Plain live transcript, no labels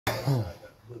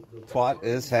What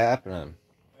is happening?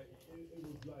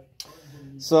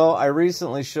 So I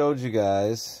recently showed you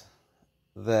guys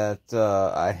that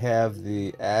I have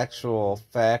the actual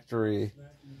factory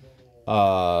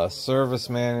service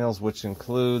manuals, which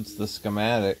includes the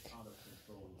schematic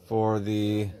for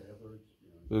the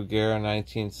Bugera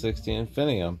 1960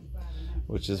 Infinium,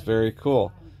 which is very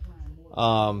cool.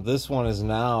 This one is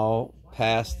now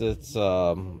past its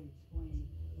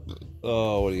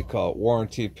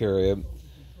warranty period.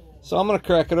 So I'm going to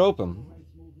crack it open.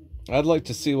 I'd like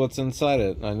to see what's inside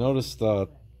it. I noticed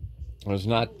there's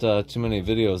not too many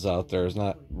videos out there. There's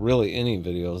not really any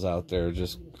videos out there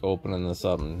just opening this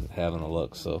up and having a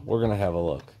look. So we're going to have a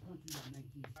look.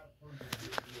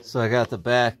 So I got the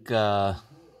back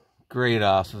grate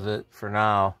off of it for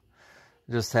now.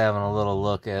 Just having a little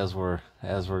look as we're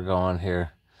going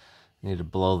here. Need to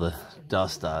blow the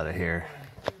dust out of here.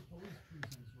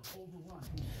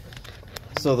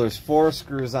 So there's 4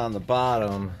 screws on the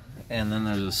bottom, and then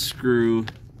there's a screw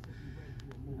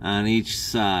on each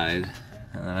side.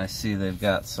 And then I see they've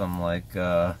got some like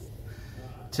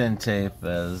tin tape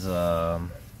as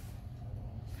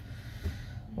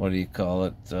what do you call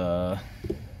it?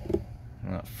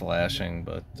 Not flashing,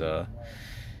 but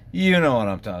you know what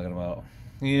I'm talking about.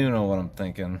 You know what I'm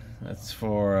thinking. It's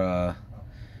for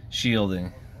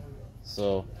shielding.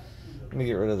 So let me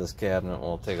get rid of this cabinet and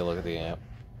we'll take a look at the amp.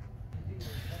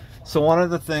 So one of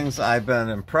the things I've been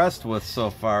impressed with so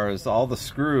far is all the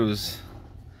screws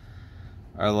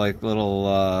are like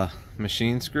little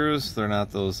machine screws. They're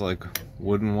not those like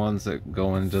wooden ones that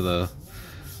go into the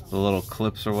little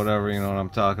clips or whatever, you know what I'm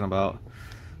talking about.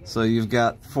 So you've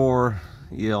got 4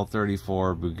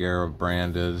 EL34 Bugera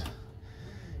branded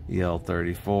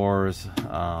EL34s.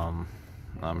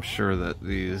 I'm sure that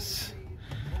these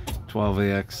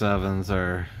 12AX7s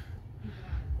are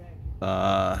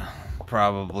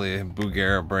probably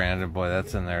Bugera branded. Boy,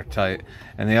 that's in there tight.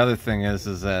 And the other thing is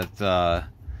that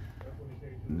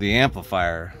the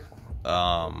amplifier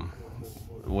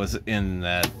was in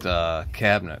that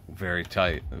cabinet, very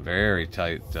tight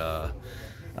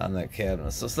on that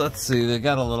cabinet. So let's see, they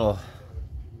got a little,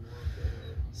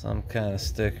 some kind of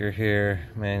sticker here,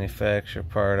 manufacturer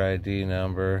part ID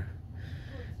number,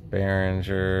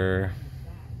 Behringer,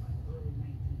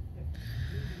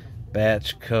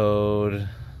 batch code,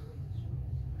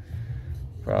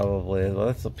 probably, well,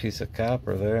 that's a piece of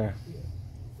copper there.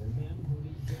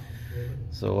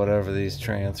 So whatever these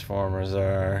transformers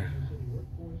are,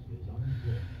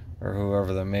 or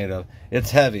whoever they're made of,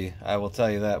 it's heavy, I will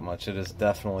tell you that much. It is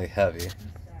definitely heavy.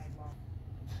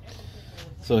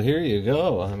 So here you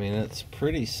go. I mean, it's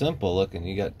pretty simple looking.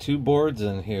 You got 2 boards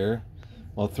in here,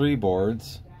 well, 3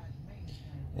 boards,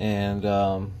 and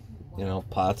you know,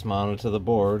 pots mounted to the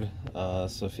board.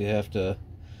 So if you have to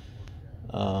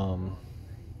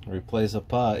replace a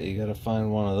pot, you got to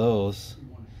find one of those.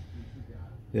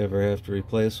 If you ever have to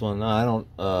replace one, no,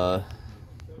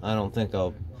 I don't think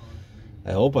I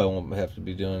hope I won't have to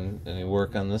be doing any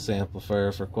work on this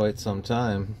amplifier for quite some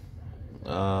time.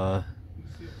 But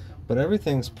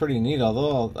everything's pretty neat,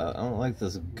 although I don't like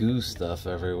this goo stuff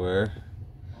everywhere.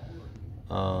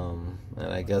 And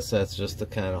I guess that's just to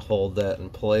kind of hold that in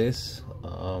place.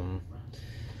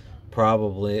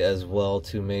 Probably as well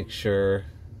to make sure,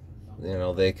 you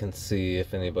know, they can see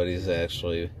if anybody's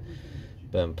actually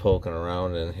been poking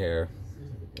around in here.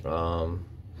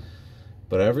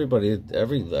 But everything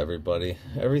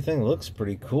looks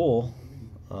pretty cool.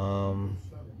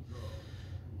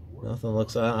 Nothing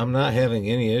looks, I'm not having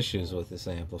any issues with this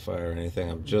amplifier or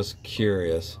anything. I'm just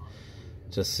curious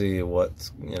to see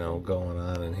what's, you know, going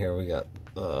on in here. We got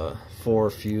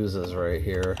 4 fuses right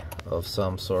here of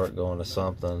some sort going to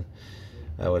something.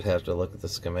 I would have to look at the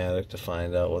schematic to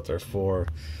find out what they're for.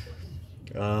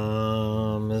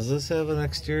 Does this have an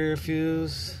exterior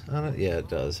fuse on it? Yeah, it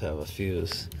does have a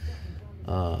fuse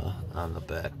on the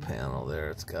back panel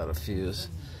there. It's got a fuse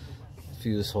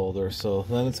holder. So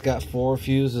then it's got 4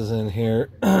 fuses in here.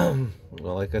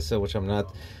 Well, like I said, which I'm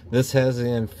not, this has the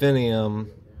Infinium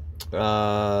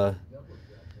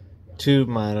tube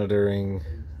monitoring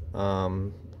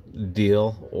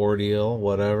ordeal,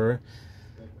 whatever.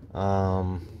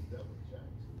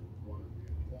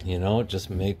 You know, it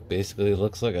just basically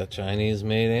looks like a Chinese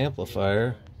made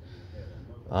amplifier.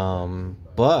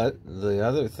 But the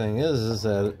other thing is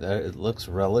that it looks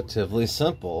relatively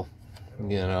simple,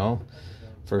 you know,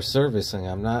 for servicing.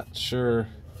 I'm not sure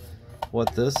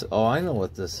what this, oh, I know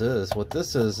what this is. What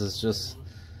this is just,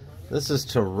 this is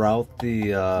to route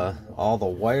the all the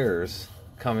wires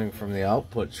coming from the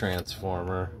output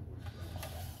transformer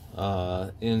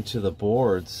into the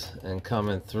boards and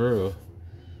coming through.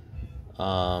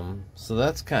 So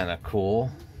that's kind of cool.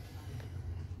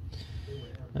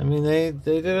 I mean, they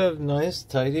did a nice,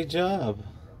 tidy job.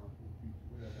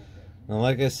 And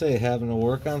like I say, having to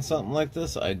work on something like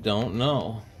this, I don't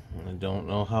know. I don't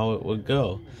know how it would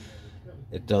go.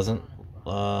 It doesn't,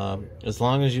 as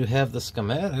long as you have the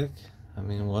schematic, I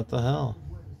mean, what the hell?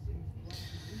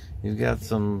 You've got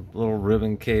some little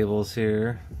ribbon cables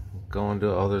here going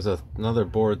to, oh, there's another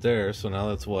board there. So now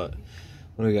that's what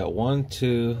do we got? 1,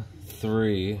 2,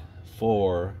 3,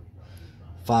 4,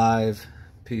 5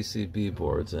 PCB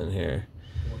boards in here.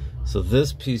 So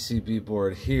this PCB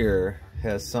board here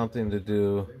has something to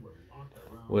do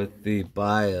with the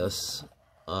bias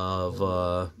of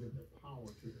the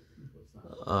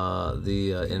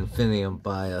Infinium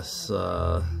bias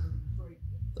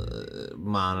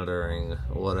monitoring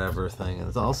whatever thing.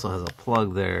 It also has a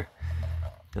plug there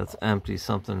that's empty,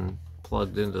 something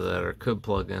plugged into that or could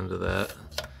plug into that.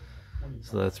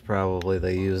 So that's probably,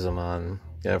 they use them on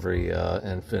every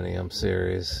Infinium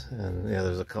series. And yeah,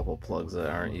 there's a couple plugs that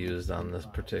aren't used on this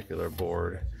particular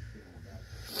board.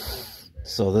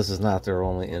 So this is not their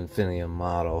only Infinium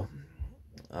model.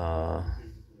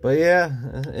 But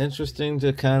yeah, interesting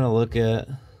to kind of look at,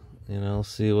 you know,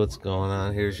 see what's going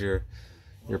on. Here's your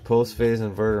post-phase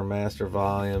inverter master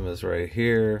volume is right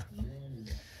here.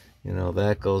 You know,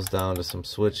 that goes down to some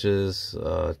switches,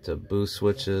 to boost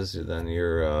switches. Then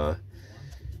your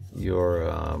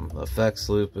effects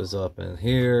loop is up in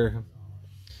here,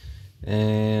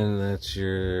 and that's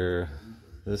your,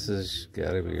 this is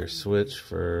got to be your switch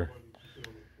for,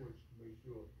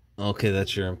 okay,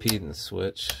 that's your impedance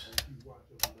switch.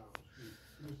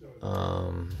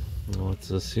 What's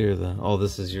this here then? Oh,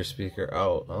 this is your speaker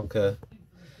out. Okay,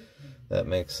 that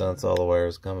makes sense. All the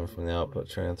wires coming from the output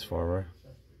transformer.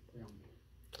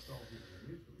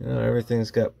 You know,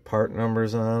 everything's got part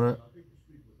numbers on it.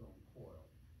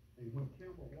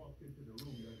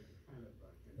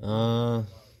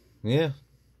 Yeah,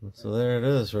 so there it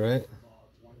is, right?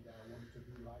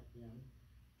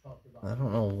 I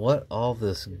don't know what all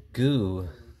this goo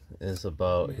is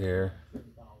about here.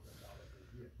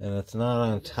 And it's not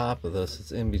on top of this,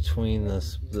 it's in between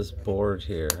this board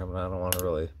here. I mean, I don't want to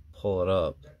really pull it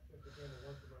up.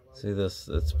 See this,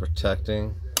 it's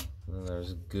protecting, and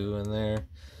there's goo in there.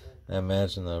 I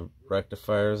imagine the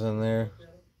rectifier's in there,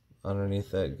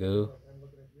 underneath that goo.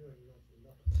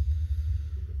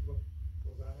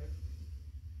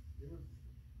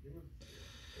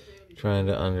 Trying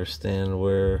to understand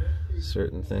where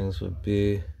certain things would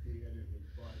be.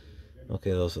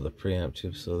 Okay, those are the preamp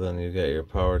tubes. So then you got your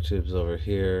power tubes over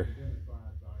here.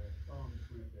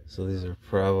 So these are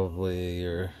probably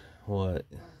your, what?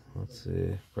 Let's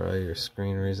see, probably your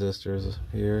screen resistors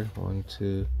here. 1,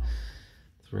 2,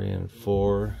 3, and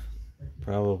 4.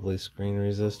 Probably screen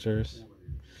resistors.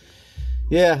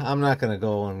 Yeah, I'm not going to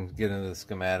go and get into the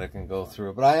schematic and go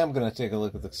through it, but I am going to take a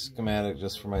look at the schematic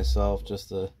just for myself, just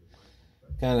to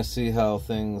kind of see how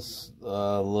things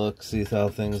look, see how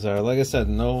things are. Like I said,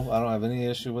 no, I don't have any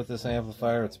issue with this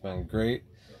amplifier. It's been great.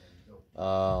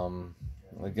 Again,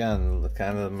 the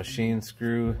kind of machine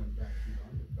screw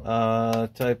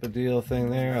type of deal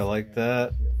thing there. I like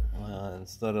that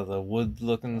instead of the wood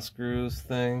looking screws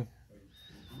thing.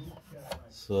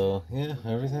 So yeah,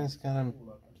 everything's kind of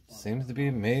seems to be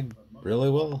made really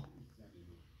well.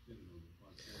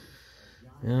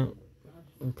 Yeah,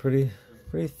 pretty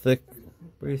thick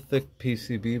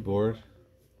PCB board.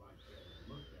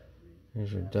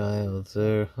 Here's your diodes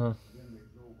there, huh?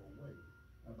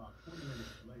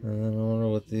 And then I wonder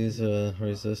what these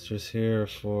resistors here are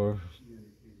for.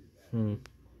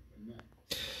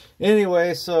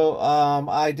 Anyway, so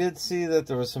I did see that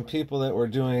there were some people that were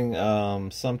doing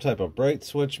some type of bright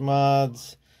switch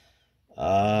mods.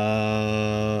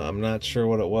 I'm not sure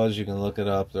what it was. You can look it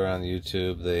up. They're on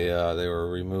YouTube. They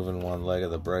were removing one leg of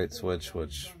the bright switch,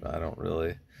 which I don't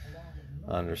really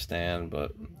understand,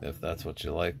 but if that's what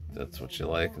you like, that's what you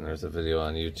like. And there's a video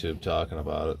on YouTube talking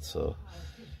about it. So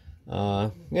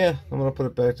yeah, I'm gonna put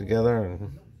it back together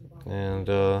and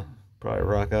probably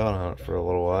rock out on it for a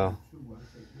little while.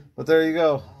 But there you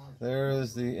go. There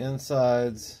is the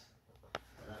insides.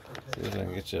 See if I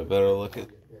can get you a better look at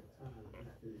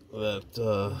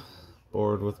that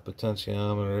board with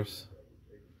potentiometers.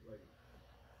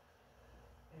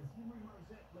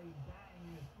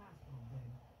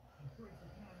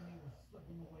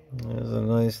 There's a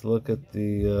nice look at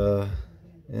the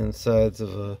insides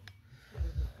of a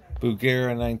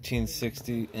Bugera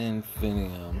 1960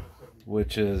 Infinium,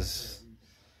 which is,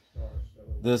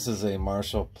 this is a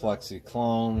Marshall Plexi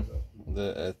clone.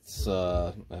 It's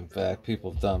in fact,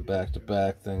 people have done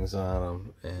back-to-back things on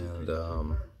them, and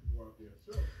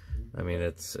I mean,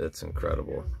 it's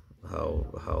incredible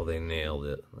how they nailed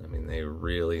it. I mean, they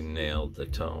really nailed the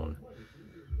tone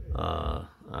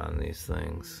on these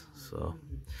things. So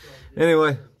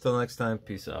anyway, till next time,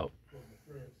 peace out.